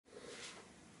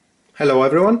Hello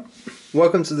everyone,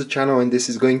 welcome to the channel, and this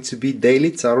is going to be daily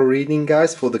tarot reading,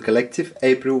 guys, for the collective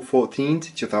April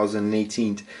 14th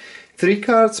 2018. Three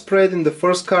card spread. In the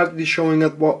first card it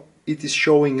is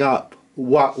showing up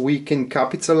what we can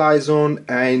capitalize on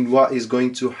and what is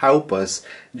going to help us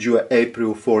during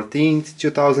April 14th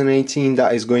 2018.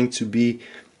 That is going to be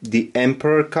the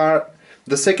Emperor card.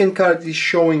 The second card is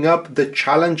showing up the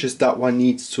challenges that one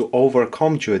needs to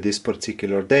overcome during this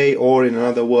particular day, or in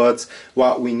other words,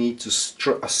 what we need to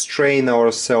strain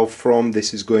ourselves from.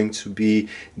 This is going to be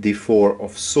the Four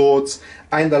of Swords.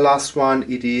 And the last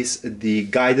one, it is the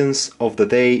guidance of the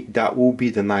day. That will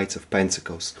be the Knight of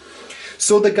Pentacles.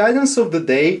 So the guidance of the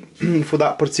day for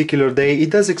that particular day,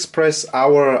 it does express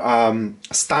our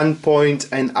standpoint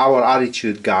and our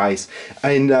attitude, guys.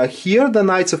 And here the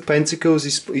Knight of Pentacles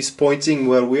is pointing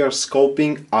where we are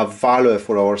scoping a value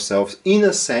for ourselves, in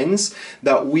a sense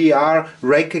that we are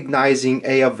recognizing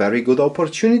a very good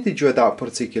opportunity during that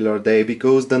particular day,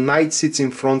 because the Knight sits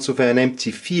in front of an empty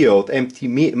field, empty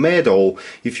meadow,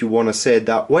 if you want to say it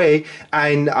that way,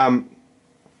 and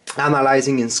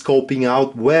analyzing and scoping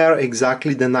out where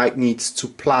exactly the Knight needs to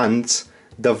plant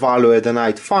the value the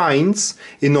Knight finds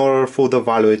in order for the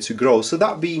value to grow. So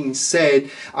that being said,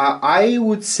 I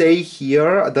would say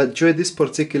here that during this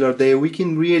particular day we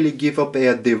can really give up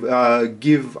a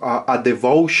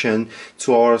devotion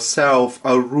to ourselves,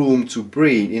 a room to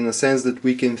breathe, in a sense that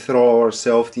we can throw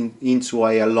ourselves into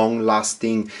a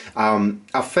long-lasting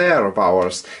affair of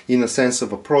ours, in a sense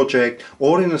of a project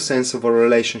or in a sense of a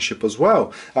relationship as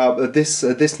well.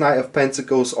 This Knight of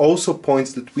Pentacles also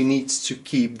points that we need to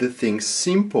keep the things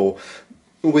simple,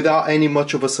 without any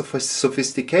much of a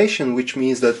sophistication, which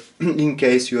means that in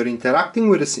case you're interacting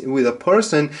with a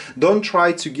person, don't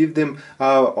try to give them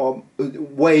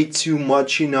way too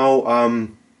much,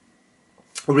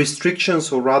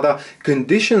 restrictions, or rather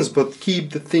conditions, but keep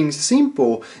the things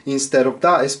simple instead of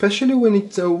that, especially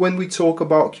when we talk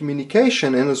about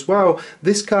communication. And as well,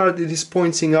 this card, it is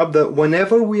pointing up that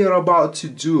whenever we are about to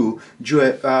do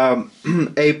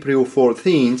April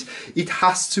 14th, it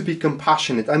has to be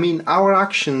compassionate. I mean, our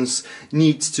actions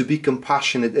needs to be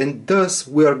compassionate, and thus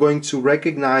we are going to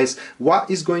recognize what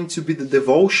is going to be the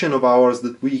devotion of ours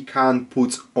that we can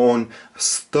put on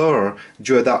stir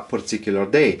during that particular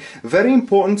day. Very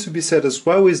important to be said as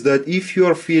well is that if you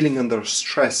are feeling under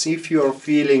stress, if you are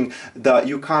feeling that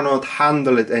you cannot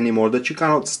handle it anymore, that you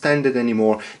cannot stand it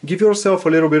anymore, give yourself a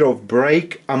little bit of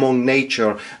break among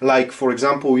nature. Like, for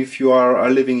example, if you are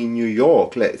living in New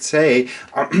York, let's say,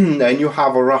 and you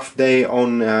have a rough day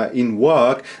on in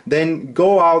work, then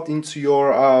go out into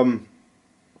your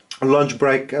lunch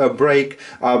break,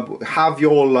 have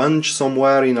your lunch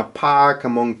somewhere in a park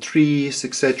among trees,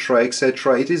 etc.,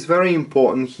 etc. It is very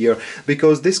important here,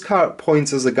 because this card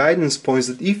points as a guidance points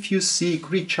that if you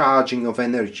seek recharging of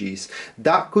energies,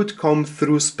 that could come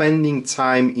through spending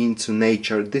time into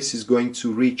nature. This is going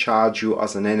to recharge you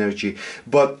as an energy.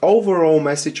 But overall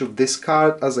message of this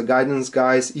card as a guidance,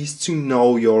 guys, is to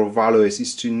know your values,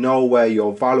 is to know where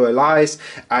your value lies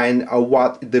and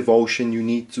what devotion you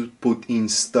need to put in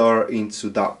stir into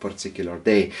that particular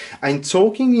day. And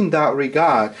talking in that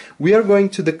regard, we are going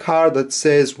to the card that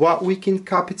says what we can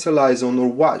capitalize on, or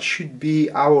what should be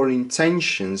our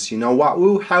intentions, what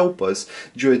will help us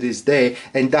during this day,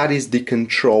 and that is the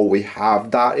control we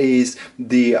have. That is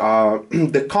the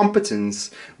the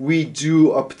competence we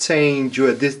do obtain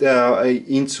during this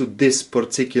into this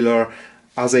particular,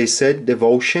 as I said,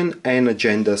 devotion and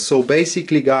agenda. So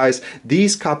basically, guys,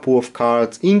 these couple of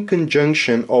cards in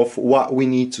conjunction of what we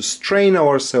need to strain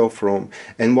ourselves from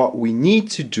and what we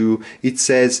need to do, it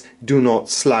says do not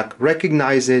slack.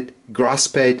 Recognize it,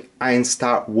 grasp it, and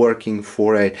start working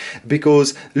for it.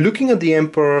 Because looking at the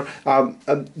Emperor,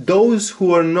 those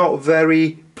who are not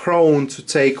very prone to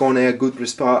take on a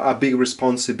big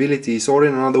responsibilities, or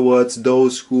in other words,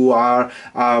 those who are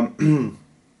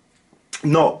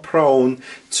not prone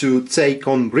to take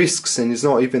on risks, and it's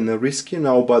not even a risk,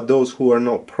 but those who are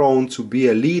not prone to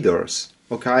be leaders,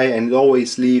 okay, and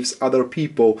always leaves other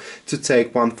people to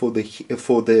take one for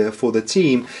the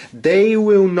team, they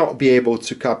will not be able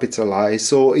to capitalize.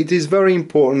 So it is very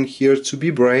important here to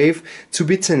be brave, to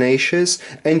be tenacious,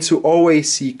 and to always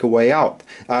seek a way out.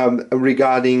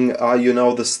 Regarding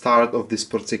the start of this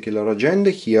particular agenda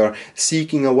here,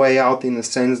 seeking a way out in a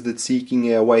sense that seeking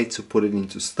a way to put it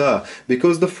into stir,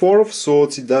 because the Four of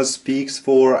Swords, it does speaks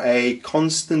for a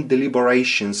constant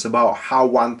deliberations about how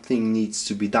one thing needs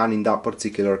to be done in that particular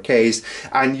particular case,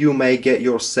 and you may get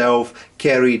yourself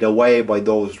carried away by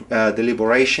those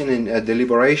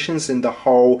deliberations, and the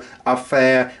whole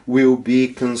affair will be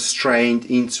constrained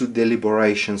into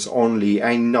deliberations only,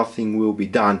 and nothing will be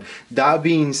done. That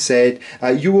being said,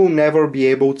 you will never be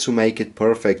able to make it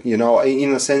perfect. You know,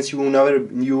 in a sense, you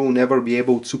will never be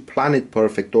able to plan it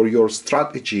perfect, or your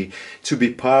strategy to be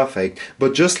perfect.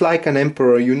 But just like an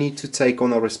emperor, you need to take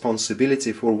on a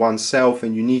responsibility for oneself,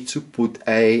 and you need to put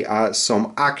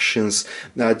some actions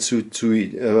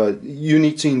you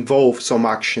need to involve some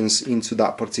actions into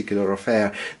that particular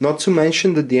affair. Not to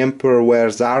mention that the emperor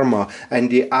wears armor, and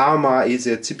the armor is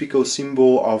a typical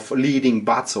symbol of leading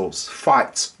battles,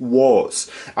 fights,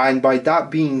 wars. And by that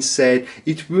being said,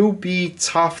 it will be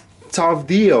tough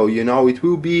deal, you know. It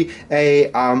will be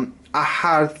a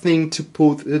hard thing to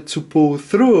pull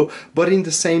through, but in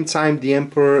the same time, the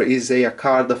emperor is a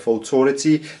card of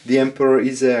authority. The emperor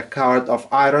is a card of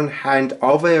iron hand,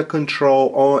 of a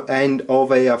control, and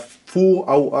of a full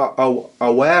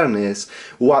awareness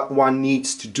what one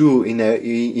needs to do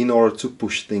in order to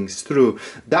push things through.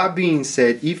 That being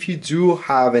said, if you do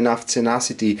have enough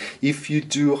tenacity, if you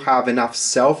do have enough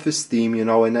self-esteem, you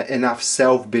know, and enough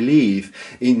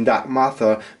self-belief in that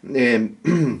matter,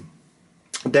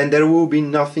 then there will be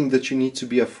nothing that you need to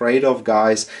be afraid of,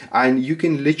 guys, and you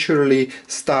can literally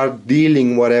start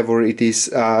dealing whatever it is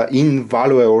in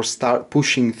value, or start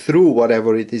pushing through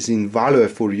whatever it is in value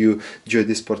for you during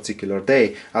this particular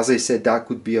day. As I said, that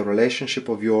could be a relationship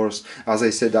of yours. As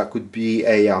I said, that could be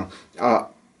a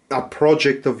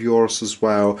project of yours as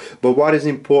well. But what is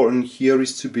important here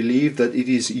is to believe that it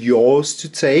is yours to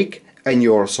take, and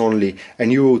yours only,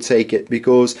 and you will take it.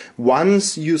 Because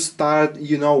once you start,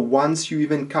 you know, once you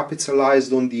even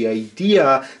capitalized on the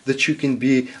idea that you can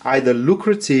be either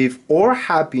lucrative or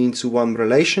happy into one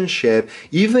relationship,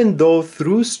 even though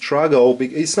through struggle,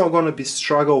 it's not going to be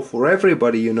struggle for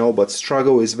everybody, you know, but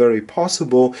struggle is very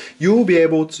possible, you will be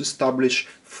able to establish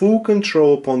full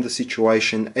control upon the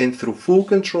situation. And through full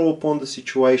control upon the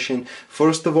situation,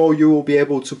 first of all, you will be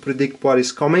able to predict what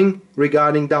is coming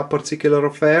regarding that particular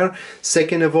affair.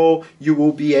 Second of all, you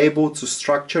will be able to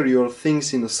structure your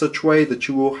things in a such way that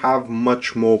you will have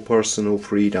much more personal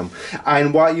freedom.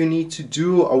 And what you need to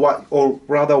do, or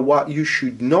rather what you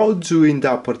should not do in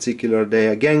that particular day,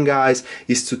 again guys,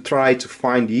 is to try to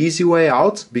find the easy way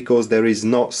out, because there is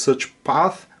not such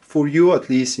path for you, at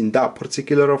least in that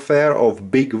particular affair of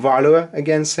big value,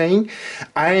 again saying,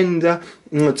 and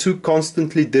to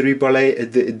constantly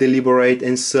deliberate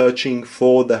and searching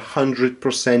for the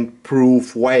 100%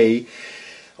 proof way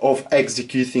of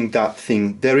executing that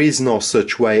thing. There is no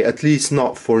such way, at least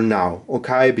not for now,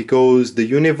 okay? Because the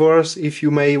universe, if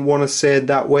you may want to say it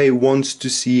that way, wants to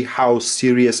see how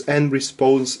serious and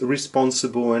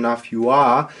responsible enough you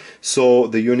are, so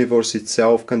the universe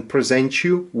itself can present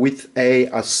you with a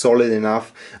solid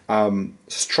enough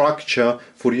structure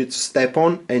for you to step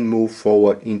on and move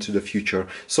forward into the future.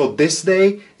 So this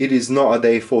day, it is not a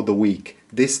day for the weak.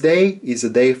 This day is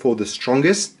a day for the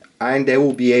strongest, and they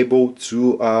will be able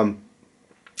to,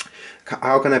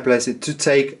 how can I place it, to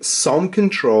take some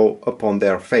control upon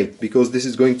their fate, because this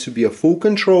is going to be a full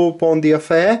control upon the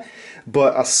affair,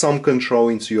 but some control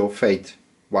into your fate,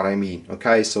 what I mean,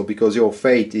 okay? So because your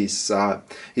fate is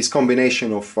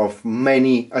combination of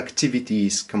many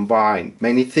activities combined,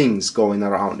 many things going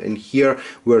around, and here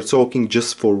we're talking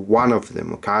just for one of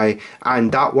them, okay?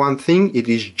 And that one thing, it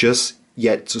is just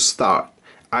yet to start,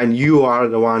 and you are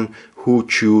the one who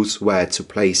choose where to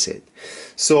place it.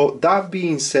 So that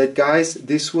being said, guys,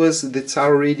 this was the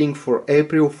tarot reading for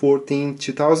April 14,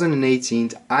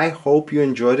 2018. I hope you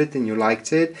enjoyed it and you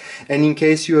liked it. And in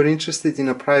case you are interested in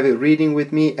a private reading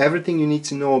with me, everything you need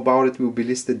to know about it will be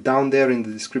listed down there in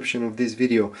the description of this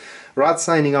video. Rad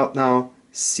signing out now.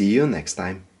 See you next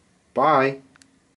time. Bye.